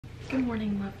Good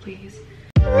morning, lovelies.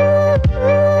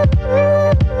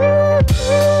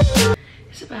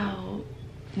 It's about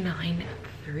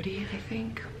 9:30, I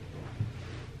think.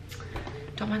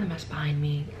 Don't mind the mess behind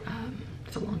me.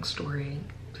 It's a long story.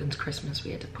 Since Christmas,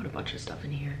 we had to put a bunch of stuff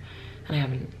in here, and I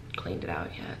haven't cleaned it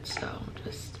out yet, so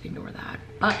just ignore that.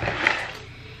 But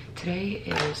today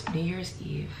is New Year's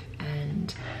Eve,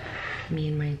 and me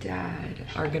and my dad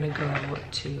are gonna go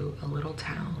to a little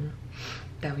town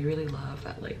that we really love,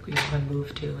 that like we want to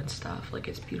move to and stuff. Like,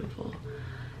 it's beautiful,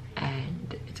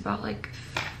 and it's about like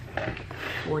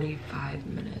 45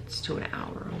 minutes to an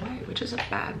hour away, which isn't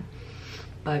bad.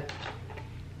 But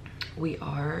we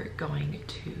are going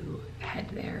to head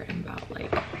there in about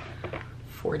like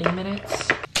 40 minutes.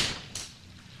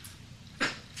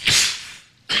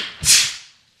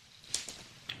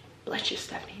 Bless you,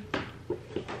 Stephanie.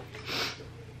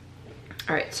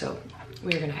 All right, so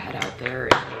we're gonna head out there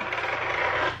in like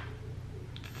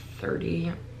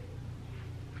 30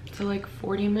 to like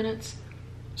 40 minutes.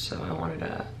 So I wanted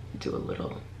to do a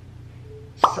little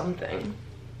something,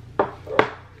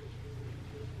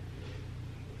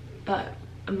 but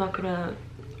I'm not gonna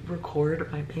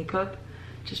record my makeup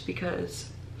just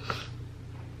because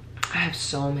I have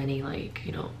so many, like,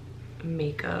 you know,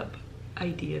 makeup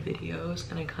idea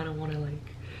videos, and I kind of want to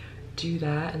like do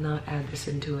that and not add this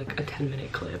into like a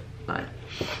 10-minute clip. But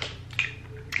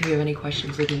if you have any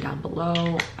questions, leave them down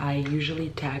below. I usually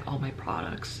tag all my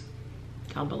products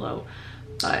down below,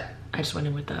 but I just went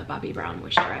in with the Bobbi Brown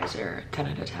moisturizer. 10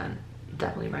 out of 10.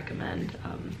 Definitely recommend.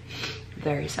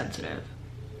 Very sensitive,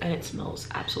 and it smells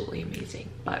absolutely amazing.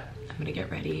 But I'm gonna get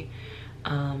ready,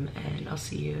 and I'll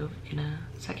see you in a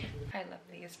second. Hi,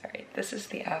 lovelies. All right, this is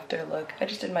the after look. I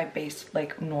just did my base,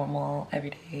 like, normal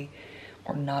everyday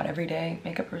or not everyday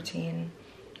makeup routine,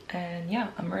 and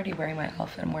yeah, I'm already wearing my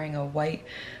outfit. I'm wearing a white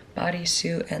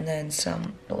bodysuit and then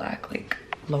some black, like,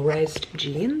 low-rise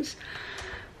jeans.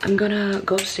 I'm gonna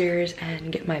go upstairs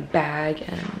and get my bag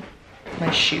and my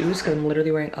shoes, because I'm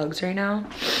literally wearing Uggs right now,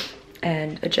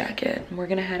 and a jacket, and we're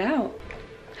gonna head out.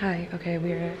 Hi, okay,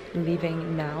 we're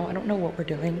leaving now. I don't know what we're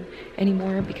doing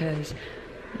anymore because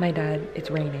my dad,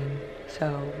 it's raining,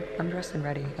 so I'm dressed and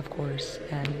ready, of course,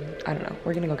 and I don't know,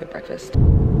 we're gonna go get breakfast.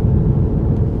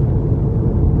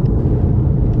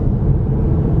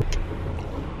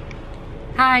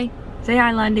 Hi, say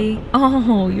hi, Lundy.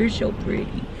 Oh, you're so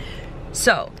pretty.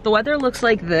 So the weather looks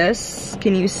like this.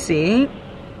 Can you see?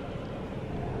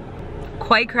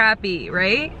 Quite crappy,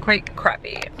 right? Quite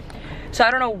crappy. So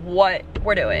I don't know what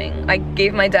we're doing. I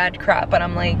gave my dad crap, but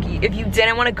I'm like, if you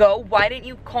didn't want to go, why didn't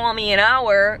you call me an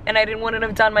hour and I wouldn't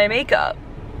have done my makeup?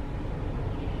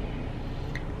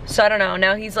 So I don't know.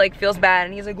 Now he's like, feels bad,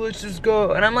 and he's like, let's just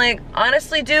go. And I'm like,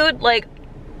 honestly, dude, like,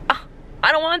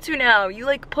 I don't want to now. You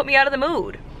like put me out of the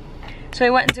mood. So I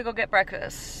went to go get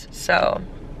breakfast. So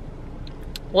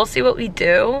we'll see what we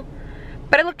do.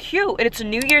 But I look cute, and it's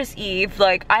New Year's Eve.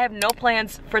 Like, I have no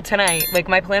plans for tonight. Like,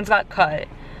 my plans got cut.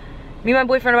 Me and my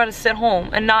boyfriend are about to sit home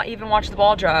and not even watch the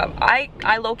ball drop.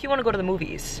 I low-key want to go to the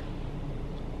movies.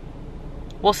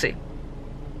 We'll see.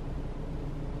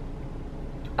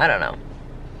 I don't know.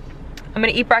 I'm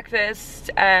gonna eat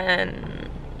breakfast and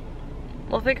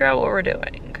we'll figure out what we're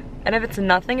doing. And if it's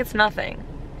nothing, it's nothing.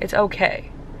 It's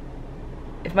okay.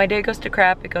 If my day goes to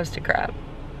crap, it goes to crap.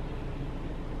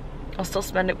 I'll still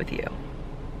spend it with you.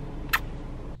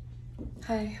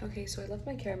 Hi, okay, so I left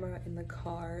my camera in the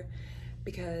car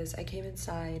because I came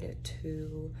inside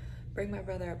to bring my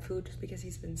brother up food just because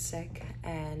he's been sick,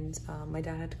 and my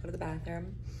dad had to go to the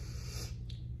bathroom.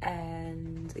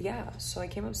 And yeah, so I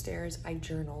came upstairs. I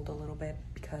journaled a little bit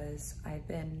because I've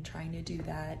been trying to do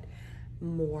that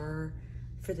more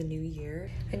for the new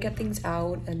year and get things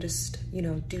out and just, you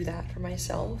know, do that for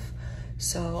myself.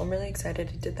 So I'm really excited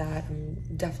to do that. I'm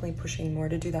definitely pushing more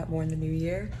to do that more in the new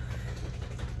year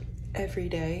every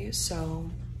day. So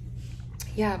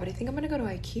yeah, but I think I'm gonna go to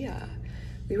IKEA.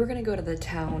 We were gonna go to the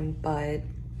town, but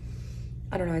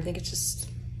I don't know, I think it's just,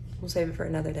 we'll save it for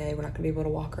another day. We're not gonna be able to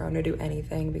walk around or do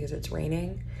anything because it's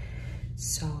raining.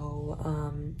 So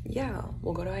yeah,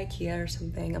 we'll go to IKEA or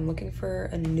something. I'm looking for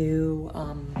a new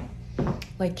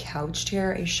like couch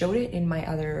chair. I showed it in my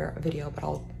other video, but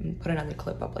I'll put another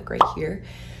clip up like right here.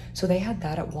 So they had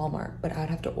that at Walmart, but I'd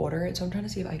have to order it. So I'm trying to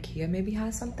see if IKEA maybe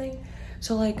has something.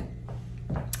 So like,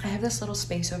 I have this little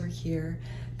space over here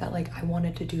that like I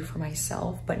wanted to do for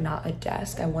myself, but not a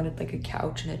desk. I wanted like a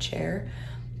couch and a chair.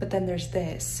 But then there's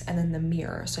this and then the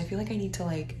mirror. So I feel like I need to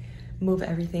like move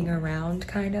everything around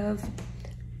kind of.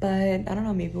 But I don't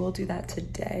know, maybe we'll do that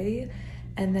today.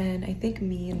 And then I think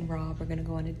me and Rob are gonna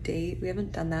go on a date. We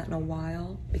haven't done that in a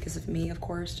while because of me, of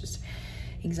course, just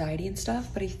anxiety and stuff,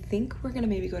 but I think we're gonna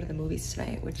maybe go to the movies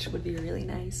tonight, which would be really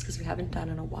nice because we haven't done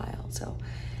in a while. So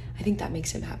I think that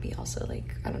makes him happy also.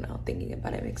 Like, I don't know, thinking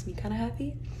about it makes me kind of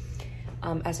happy,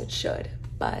 as it should.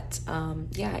 But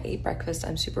yeah, I ate breakfast.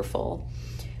 I'm super full.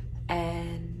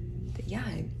 And yeah,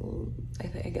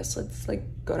 I guess let's like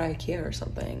go to IKEA or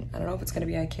something. I don't know if it's gonna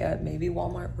be IKEA, maybe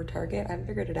Walmart or Target. I haven't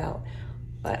figured it out,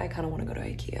 but I kind of want to go to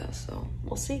IKEA, so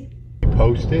we'll see.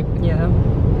 Posted? Yeah.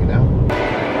 You know?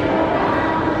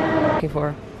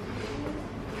 For.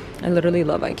 I literally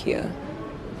love IKEA.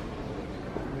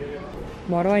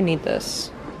 Why do I need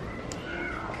this?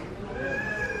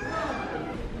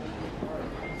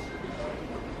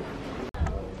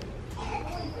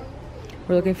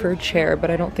 We're looking for a chair, but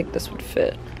I don't think this would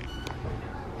fit.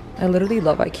 I literally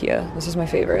love IKEA. This is my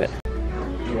favorite.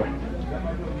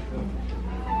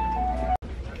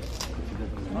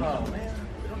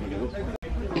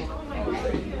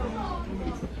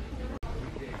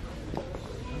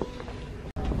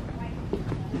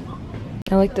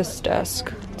 I like this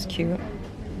desk. It's cute.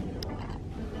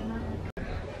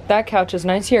 That couch is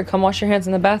nice. Here, come wash your hands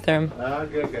in the bathroom.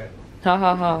 Okay. Ha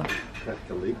ha ha.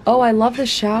 Oh, I love the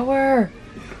shower.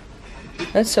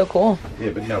 That's so cool.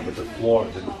 Yeah, but no, but the floor,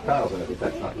 the tiles and everything,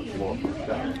 that's not the floor for the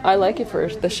shower. I like it for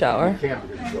the shower. You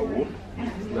can't because you go whoop.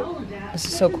 This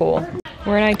is so cool.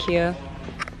 We're in IKEA.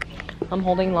 I'm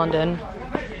holding London,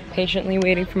 patiently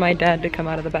waiting for my dad to come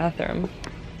out of the bathroom.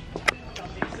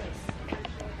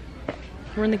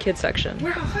 We're in the kids section.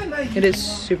 It is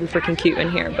super freaking cute in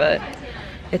here, but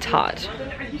it's hot,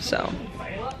 so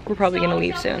we're probably gonna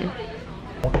leave soon.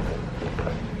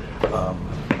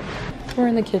 We're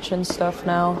in the kitchen stuff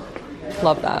now.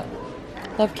 Love that.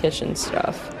 Love kitchen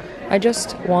stuff. I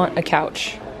just want a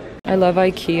couch. I love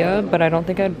IKEA, but I don't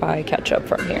think I'd buy ketchup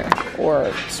from here or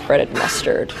spreaded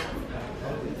mustard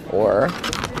or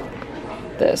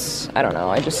this. I don't know.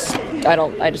 I just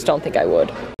don't think I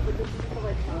would.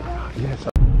 Yes.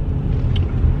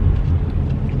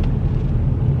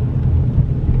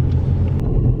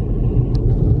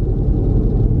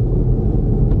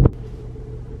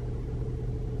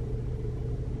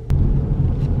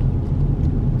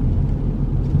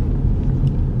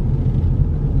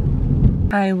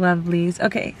 Hi, lovelies.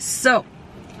 Okay, so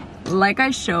like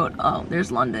I showed, oh,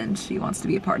 there's London. She wants to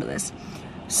be a part of this.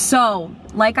 So,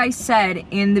 like I said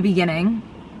in the beginning,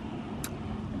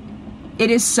 it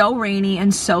is so rainy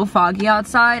and so foggy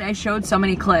outside. I showed so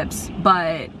many clips,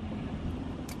 but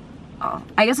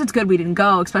I guess it's good we didn't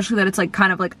go, especially that it's like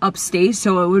kind of like upstate,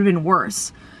 so it would have been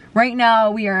worse. Right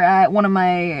now, we are at one of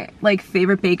my like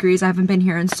favorite bakeries. I haven't been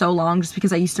here in so long just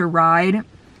because I used to ride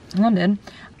London.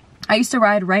 I used to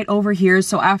ride right over here,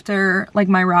 so after like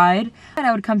my ride, I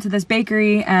would come to this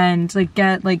bakery and like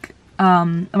get like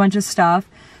a bunch of stuff.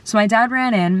 So my dad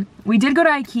ran in. We did go to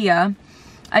IKEA.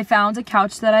 I found a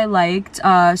couch that I liked,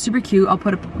 super cute. I'll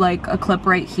put a clip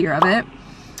right here of it.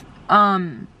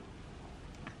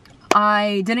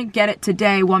 I didn't get it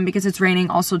today, one, because it's raining,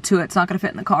 also two, it's not gonna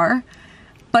fit in the car.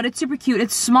 But it's super cute.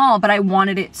 It's small, but I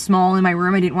wanted it small in my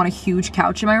room. I didn't want a huge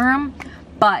couch in my room.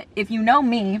 But if you know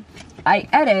me, I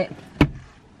edit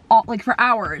like for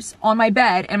hours on my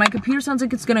bed and my computer sounds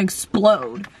like it's gonna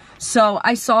explode. So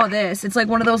I saw this. It's like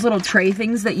one of those little tray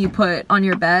things that you put on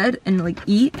your bed and like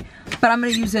eat, but I'm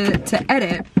gonna use it to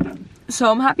edit.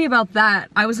 So I'm happy about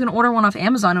that. I was gonna order one off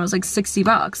Amazon. It was like 60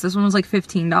 bucks. This one was like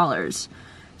 $15.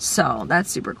 So that's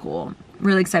super cool.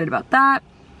 Really excited about that.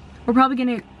 We're probably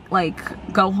gonna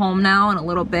like go home now in a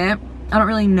little bit. I don't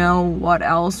really know what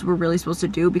else we're really supposed to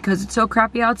do because it's so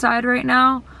crappy outside right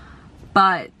now.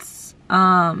 But,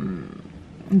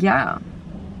 yeah.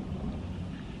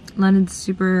 London's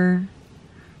super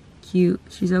cute.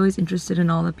 She's always interested in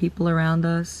all the people around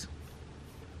us.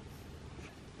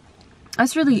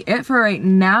 That's really it for right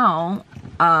now.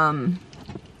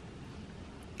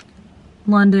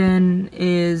 London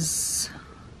is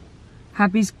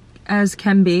happy as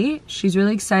can be. She's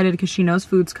really excited because she knows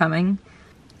food's coming.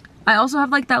 I also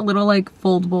have like that little like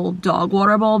foldable dog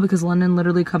water bowl because London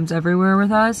literally comes everywhere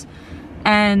with us.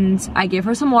 And I gave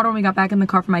her some water when we got back in the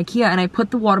car from IKEA, and I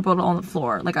put the water bottle on the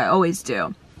floor like I always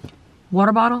do.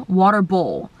 Water bottle? Water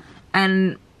bowl.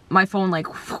 And my phone like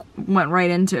went right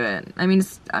into it. I mean,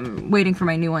 I'm waiting for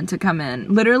my new one to come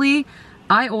in. Literally,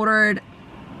 I ordered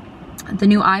the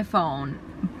new iPhone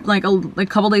like a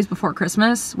couple days before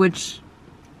Christmas, which,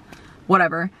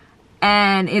 whatever.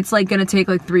 And it's like gonna take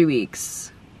like 3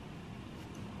 weeks.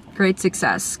 Great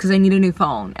success, because I need a new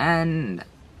phone, and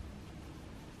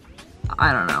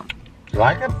I don't know.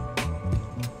 Like it?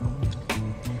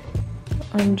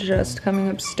 I'm just coming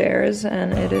upstairs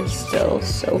and it is still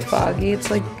so foggy. It's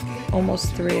like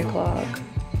almost 3 o'clock.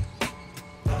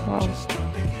 Well,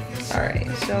 all right,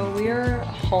 so we are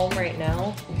home right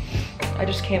now. I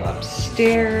just came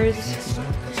upstairs.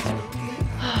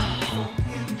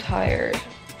 I'm tired.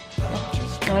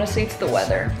 Honestly, it's the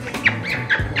weather.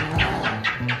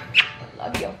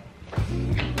 Love you.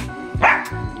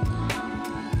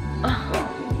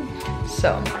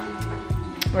 So,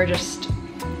 we're just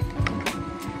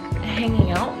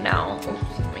hanging out now.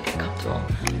 Oops, let me get comfortable.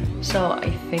 So, I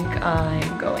think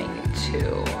I'm going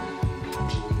to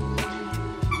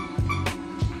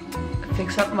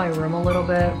fix up my room a little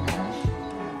bit.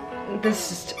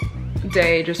 This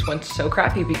day just went so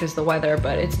crappy because of the weather,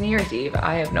 but it's New Year's Eve.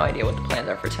 I have no idea what the plans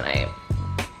are for tonight.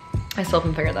 I still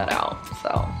haven't figured that out.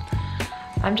 So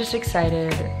I'm just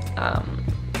excited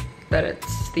that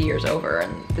it's the year's over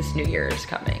and this new year is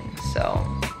coming. So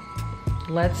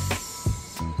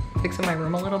let's fix up my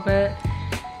room a little bit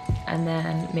and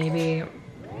then maybe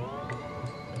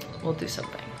we'll do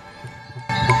something.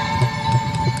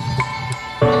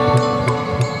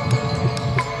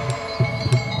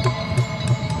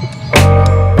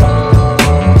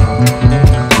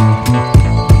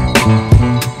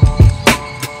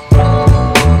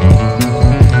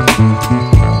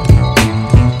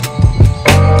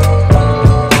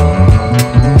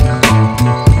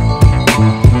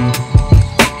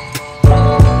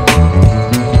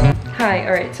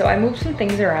 So I moved some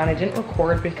things around. I didn't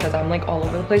record because I'm like all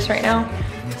over the place right now,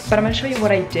 but I'm gonna show you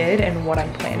what I did and what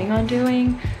I'm planning on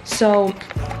doing. So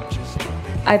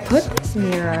I put this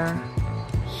mirror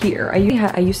here. I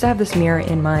used to have this mirror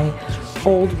in my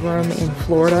old room in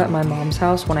Florida at my mom's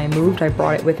house. When I moved, I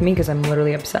brought it with me because I'm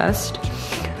literally obsessed.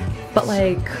 But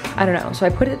like, I don't know. So I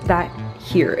put that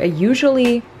here. I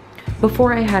usually,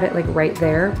 before I had it like right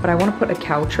there, but I want to put a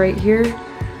couch right here.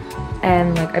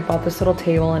 And like I bought this little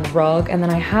table and rug, and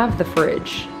then I have the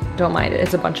fridge. Don't mind it,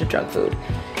 it's a bunch of junk food.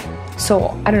 So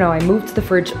I don't know, I moved the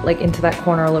fridge like into that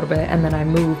corner a little bit, and then I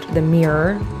moved the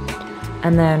mirror,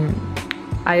 and then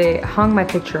I hung my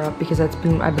picture up because I've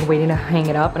been waiting to hang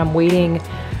it up, and I'm waiting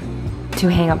to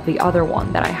hang up the other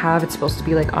one that I have. It's supposed to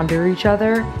be like under each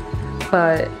other,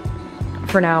 but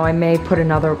for now I may put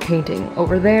another painting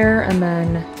over there, and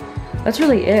then that's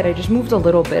really it. I just moved a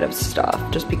little bit of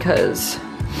stuff just because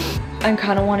I'm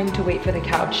kind of wanting to wait for the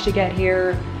couch to get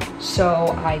here so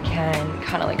I can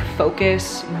kind of like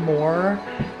focus more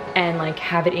and like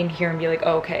have it in here and be like,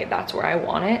 oh, okay, that's where I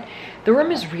want it. The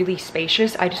room is really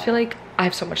spacious. I just feel like I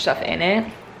have so much stuff in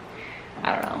it.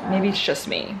 I don't know, maybe it's just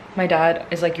me. My dad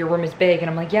is like, your room is big, and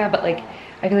I'm like, yeah, but like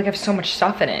I feel like I have so much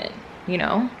stuff in it, you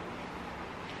know?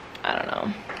 I don't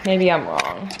know, maybe I'm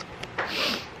wrong.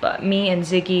 But me and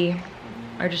Ziggy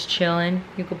are just chilling.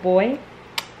 You good boy?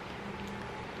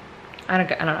 I don't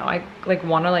know, I like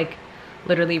want to like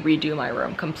literally redo my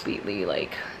room completely,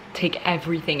 like take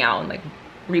everything out and like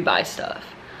rebuy stuff,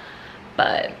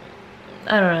 but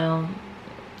I don't know.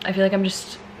 I feel like I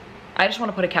just want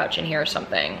to put a couch in here or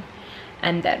something,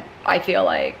 and then I feel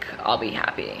like I'll be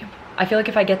happy. I feel like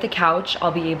if I get the couch,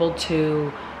 I'll be able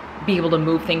to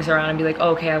move things around and be like, oh,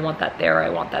 okay, I want that there, I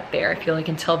want that there. I feel like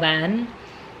until then,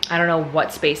 I don't know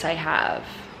what space I have,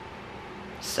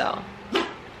 so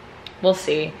we'll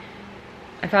see.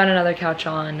 I found another couch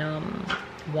on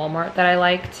Walmart that I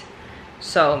liked,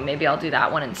 so maybe I'll do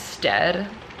that one instead,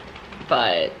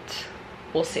 but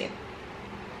we'll see.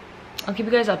 I'll keep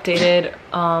you guys updated.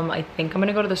 I think I'm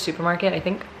gonna go to the supermarket. I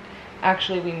think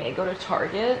actually we may go to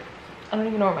Target. I don't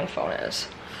even know where my phone is.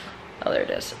 Oh, there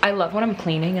it is. I love when I'm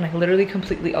cleaning and I literally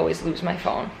completely always lose my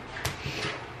phone.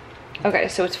 Okay,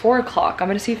 so it's 4 o'clock. I'm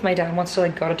gonna see if my dad wants to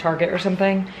like go to Target or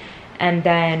something, and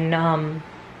then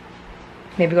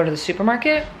maybe go to the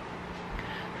supermarket.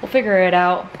 We'll figure it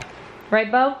out.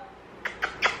 Right, Bo?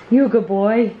 You a good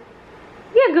boy.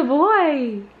 You a good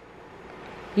boy.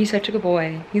 He's such a good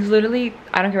boy. He's literally,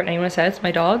 I don't care what anyone says,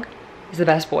 my dog is the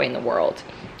best boy in the world.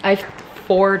 I have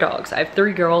 4 dogs. I have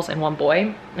 3 girls and 1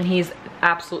 boy, and he's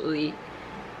absolutely,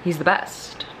 he's the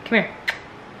best. Come here.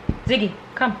 Ziggy,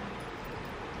 come.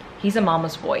 He's a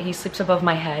mama's boy. He sleeps above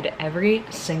my head every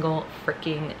single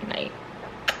freaking night.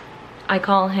 I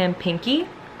call him Pinky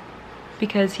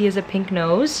because he has a pink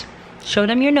nose. Show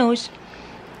them your nose.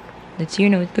 Let's see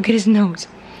your nose. Look at his nose.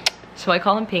 So I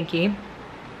call him Pinky.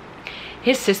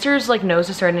 His sister's like nose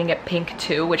is starting to get pink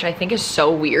too, which I think is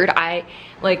so weird.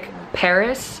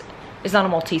 Paris is not a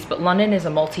Maltese, but London is a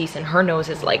Maltese, and her nose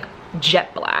is like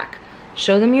jet black.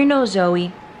 Show them your nose,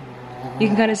 Zoe. You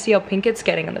can kind of see how pink it's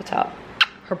getting on the top.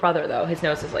 Her brother though, his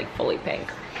nose is like fully pink.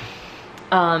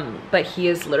 But he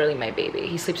is literally my baby.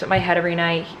 He sleeps at my head every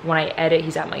night. When I edit,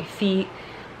 he's at my feet.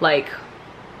 Like,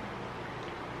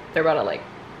 they're about to like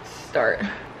start.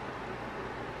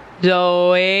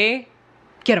 Zoe,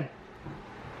 Get them.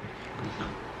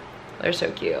 They're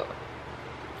so cute.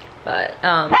 But,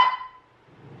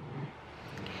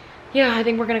 yeah, I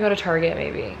think we're gonna go to Target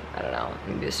maybe. I don't know,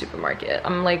 maybe the supermarket.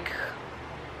 I'm like,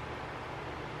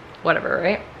 whatever,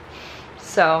 right?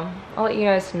 So, I'll let you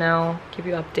guys know, keep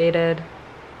you updated.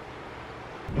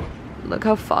 Look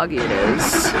how foggy it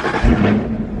is.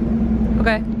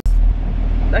 Okay.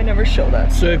 I never show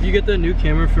that. So if you get the new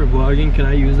camera for vlogging, can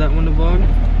I use that one to vlog?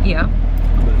 Yeah.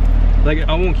 Like,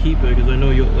 I won't keep it because I know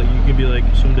you could be like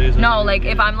some days. No, like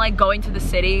if I'm like going to the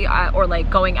city or like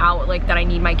going out, like that I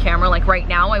need my camera. Like right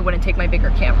now, I wouldn't take my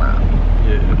bigger camera.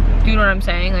 Yeah. Do you know what I'm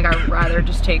saying? Like I'd rather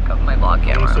just take my vlog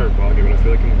camera. I want to start vlogging, but I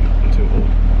feel like I'm too old.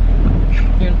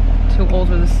 You're too old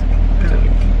for this. To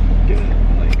like get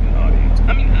like an audience.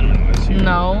 I mean, I don't know. I see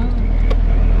No.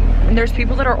 And there's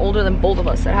people that are older than both of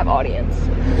us that have audience.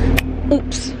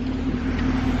 Oops.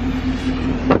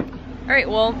 All right,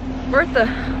 well, we're at the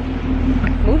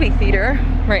movie theater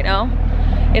right now.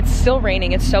 It's still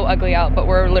raining, it's so ugly out, but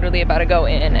we're literally about to go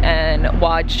in and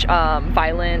watch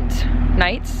Violent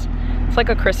Nights. It's like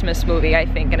a Christmas movie, I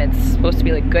think, and it's supposed to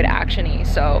be like good action-y.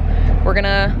 So we're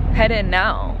gonna head in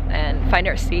now and find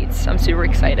our seats. I'm super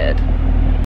excited.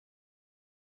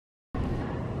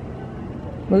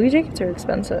 Movie tickets are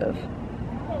expensive.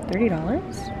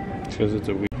 $30? Because it's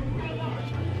a week.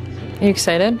 Are you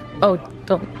excited? Oh,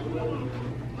 don't.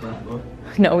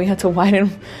 No, we had to widen.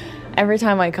 Every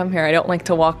time I come here, I don't like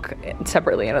to walk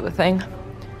separately into the thing.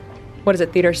 What is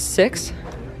it, theater 6?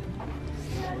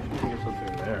 There's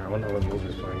something there. I wonder what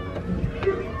movie's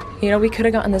playing. You know, we could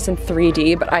have gotten this in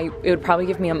 3D, but it would probably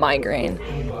give me a migraine.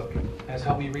 Has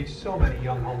helped me reach so many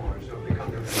young homeowners who have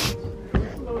become their parents.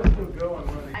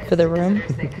 For the room?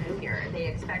 They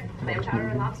expect clam chowder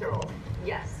and lobster rolls.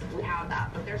 Yes, we have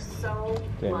that, but there's so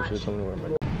much.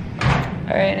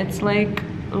 Alright, it's like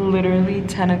literally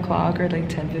 10 o'clock or like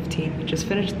 10:15. We just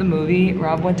finished the movie.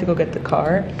 Rob went to go get the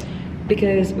car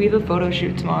because we have a photo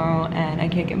shoot tomorrow and I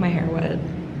can't get my hair wet.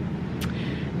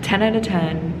 10 out of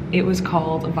 10. It was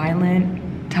called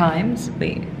Violent Times.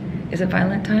 Wait, is it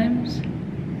Violent Times?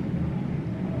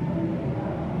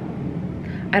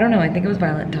 I don't know, I think it was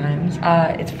Violent Times.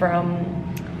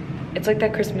 It's like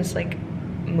that Christmas like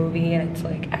movie and it's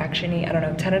like action-y. I don't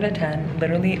know, 10 out of 10.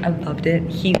 Literally, I loved it.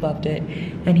 He loved it.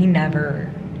 And he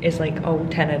never is like, oh,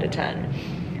 10 out of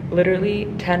 10. Literally,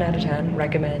 10 out of 10,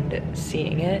 recommend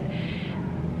seeing it.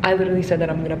 I literally said that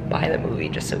I'm gonna buy the movie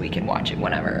just so we can watch it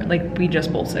whenever. Like, we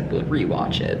just both said we'll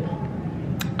rewatch it.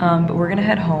 But we're gonna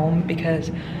head home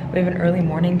because we have an early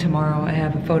morning tomorrow. I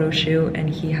have a photo shoot and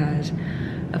he has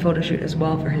a photo shoot as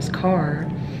well for his car.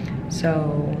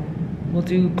 So we'll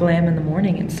do glam in the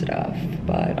morning and stuff,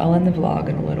 but I'll end the vlog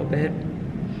in a little bit.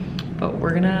 But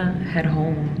we're gonna head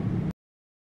home